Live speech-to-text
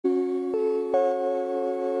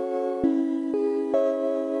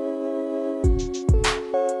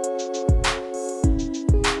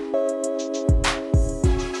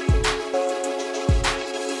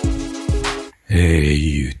Hey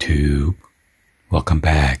YouTube, welcome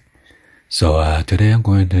back. So today I'm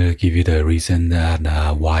going to give you the reason that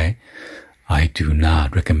why I do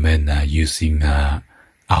not recommend using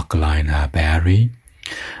alkaline battery.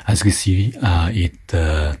 As you can see, it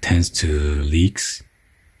tends to leaks.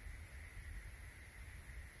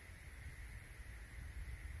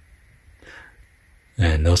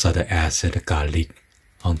 And those are the acid that got leaked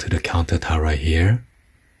onto the countertop right here.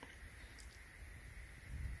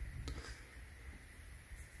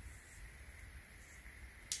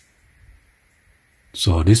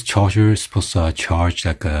 So this charger is supposed to charge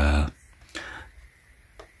like a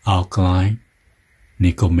alkaline,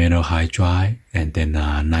 nickel metal hydride, and then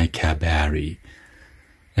a nightcap battery.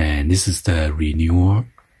 And this is the renewal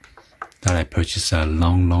that I purchased a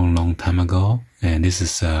long time ago. And this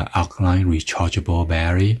is a alkaline rechargeable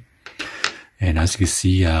battery. And as you can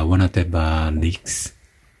see, one of them leaks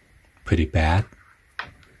pretty bad.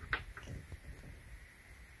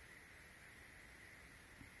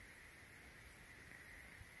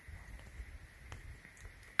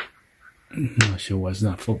 I'm not sure why it's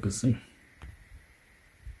not focusing.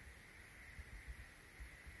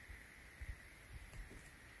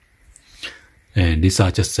 And these are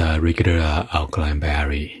just a regular alkaline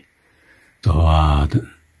battery. So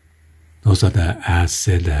those are the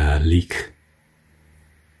acid leak.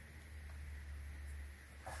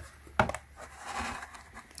 I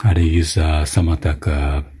had to use some of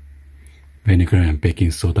the vinegar and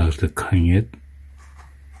baking soda to clean it.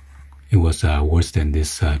 It was worse than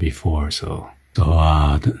this before, so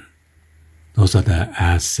those are the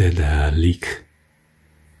acid leak.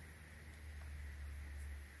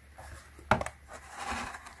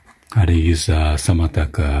 I had to use some of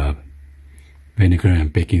the vinegar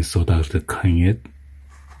and baking soda to clean it.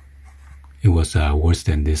 It was worse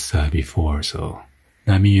than this before, so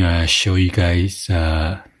let me show you guys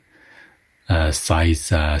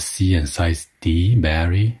size C and size D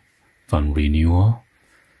battery from Renewal.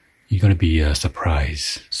 You're gonna be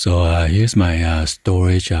surprised. So here's my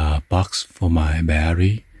storage box for my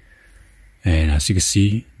battery, and as you can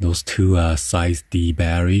see, those two size D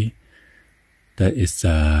battery, that is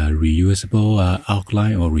reusable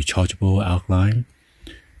alkaline or rechargeable alkaline,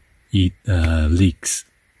 it leaks.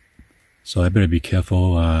 So I better be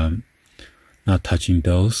careful not touching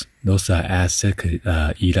those. Those acid could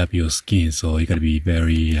eat up your skin, so you gotta be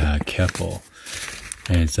very careful,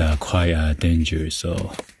 and it's quite dangerous.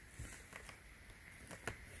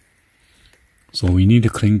 So we need to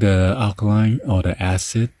clean the alkaline or the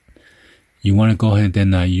acid. You want to go ahead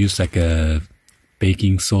and then use like a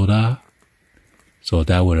baking soda, so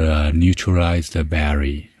that will neutralize the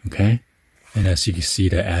battery, okay? And as you can see,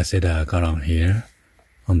 the acid got on here,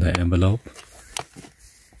 on the envelope.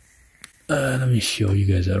 Let me show you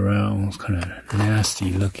guys around. It's kind of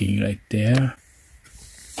nasty looking right there.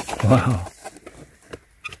 Wow.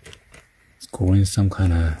 It's going some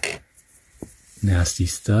kind of nasty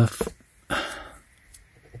stuff.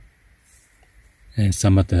 And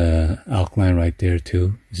some of the alkaline right there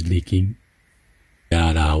too is leaking.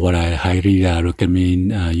 And what I highly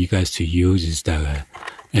recommend you guys to use is the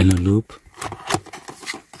Loop.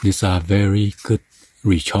 These are very good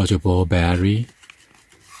rechargeable battery,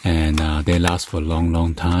 and they last for a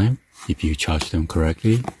long time if you charge them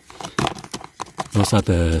correctly. Those are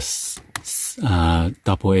the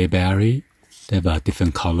AA battery. They have a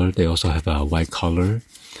different color. They also have a white color.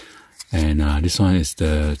 And this one is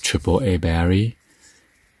the AAA battery.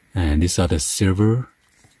 And these are the silver.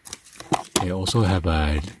 They also have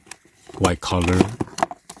a white color.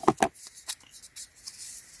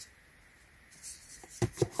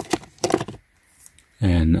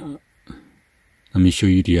 And let me show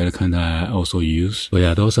you the other kind I also use. So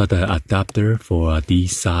yeah, those are the adapter for D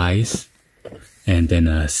size and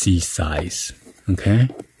then C size. Okay.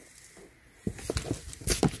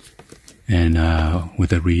 And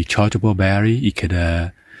with a rechargeable battery, you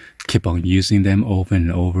could keep on using them over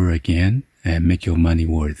and over again and make your money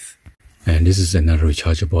worth. And this is another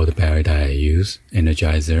rechargeable battery that I use,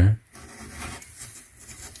 Energizer.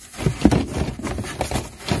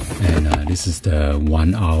 And this is the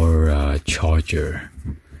 1 hour charger.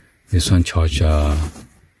 This one charge AA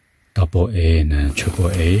and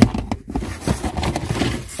AAA,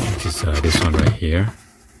 which is this one right here.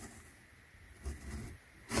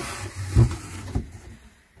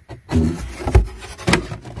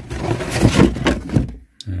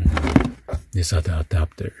 These are the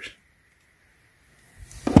adapters.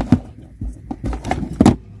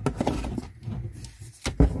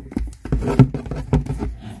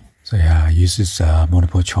 So yeah, I use this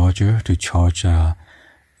multiple charger to charge 8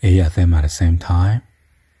 of them at the same time.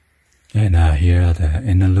 And here are the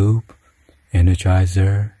inner loop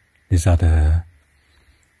Energizer. These are the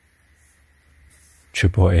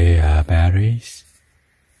AAA batteries.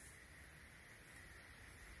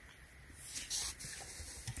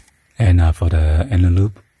 And for the inner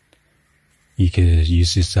loop, you can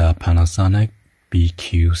use this Panasonic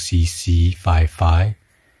BQCC55,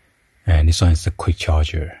 and this one is a quick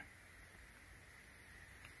charger.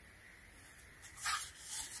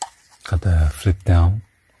 Got the flip down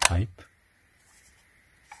type.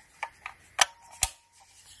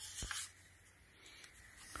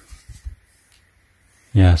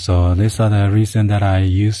 Yeah, so these are the reason that I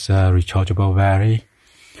use rechargeable battery.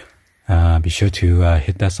 Be sure to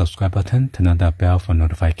hit that subscribe button, turn on that bell for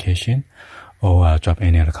notification, or drop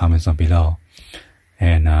any other comments on below.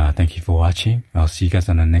 And thank you for watching. I'll see you guys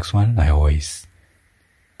on the next one. Like always,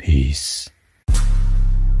 peace.